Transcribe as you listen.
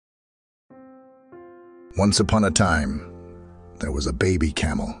Once upon a time, there was a baby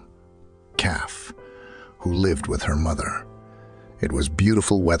camel, calf, who lived with her mother. It was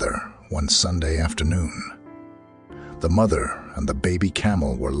beautiful weather one Sunday afternoon. The mother and the baby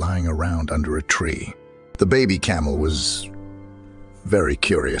camel were lying around under a tree. The baby camel was very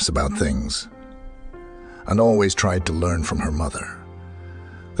curious about things and always tried to learn from her mother.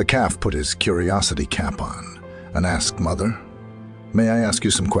 The calf put his curiosity cap on and asked Mother, "May I ask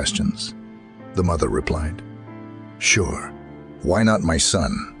you some questions?" The mother replied, "Sure. Why not, my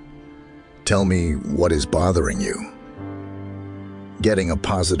son? Tell me what is bothering you." Getting a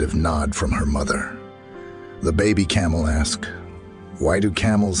positive nod from her mother, the baby camel asked, "Why do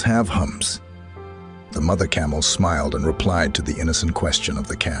camels have humps?" The mother camel smiled and replied to the innocent question of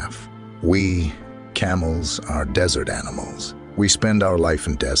the calf. "We, camels, are desert animals. We spend our life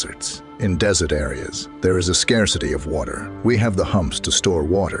in deserts. In desert areas, there is a scarcity of water. We have the humps to store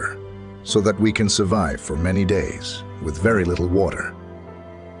water so that we can survive for many days with very little water."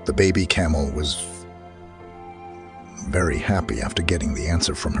 The baby camel was very happy after getting the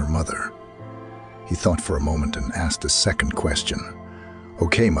answer from her mother. He thought for a moment and asked a second question.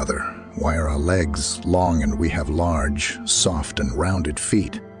 "Okay, Mother, why are our legs long and we have large, soft and rounded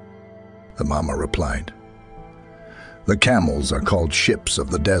feet?" The mama replied, "The camels are called ships of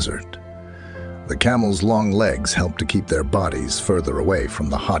the desert. The camels' long legs help to keep their bodies further away from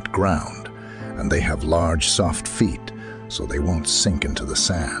the hot ground, and they have large, soft feet so they won't sink into the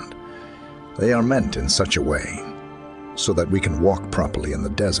sand. They are meant in such a way so that we can walk properly in the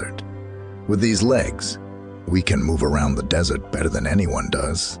desert. With these legs, we can move around the desert better than anyone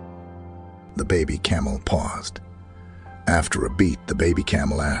does." The baby camel paused. After a beat, the baby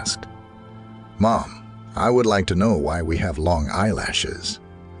camel asked, "Mom, I would like to know why we have long eyelashes.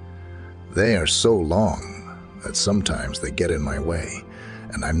 They are so long that sometimes they get in my way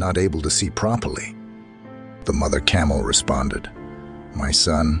and I'm not able to see properly." The mother camel responded, "My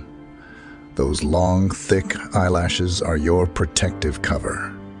son, those long, thick eyelashes are your protective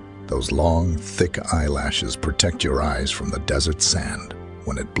cover. Those long, thick eyelashes protect your eyes from the desert sand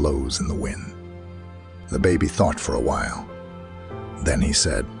when it blows in the wind." The baby thought for a while. Then he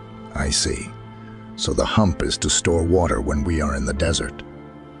said, "I see. So the hump is to store water when we are in the desert.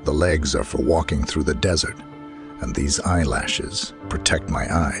 The legs are for walking through the desert, and these eyelashes protect my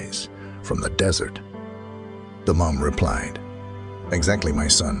eyes from the desert." The mom replied, "Exactly, my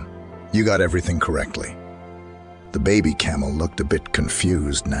son. You got everything correctly." The baby camel looked a bit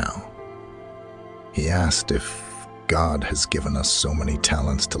confused now. He asked, if God has given us so many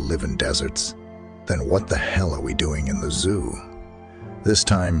talents to live in deserts, then what the hell are we doing in the zoo? This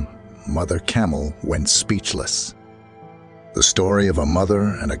time, Mother Camel went speechless. The story of a mother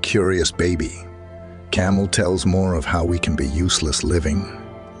and a curious baby. Camel tells more of how we can be useless living,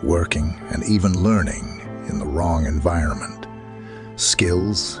 working, and even learning in the wrong environment.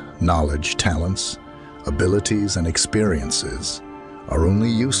 Skills, knowledge, talents, abilities, and experiences are only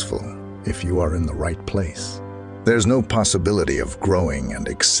useful if you are in the right place. There's no possibility of growing and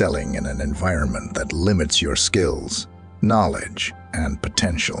excelling in an environment that limits your skills, knowledge, and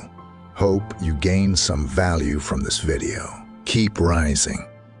potential. Hope you gain some value from this video. Keep rising.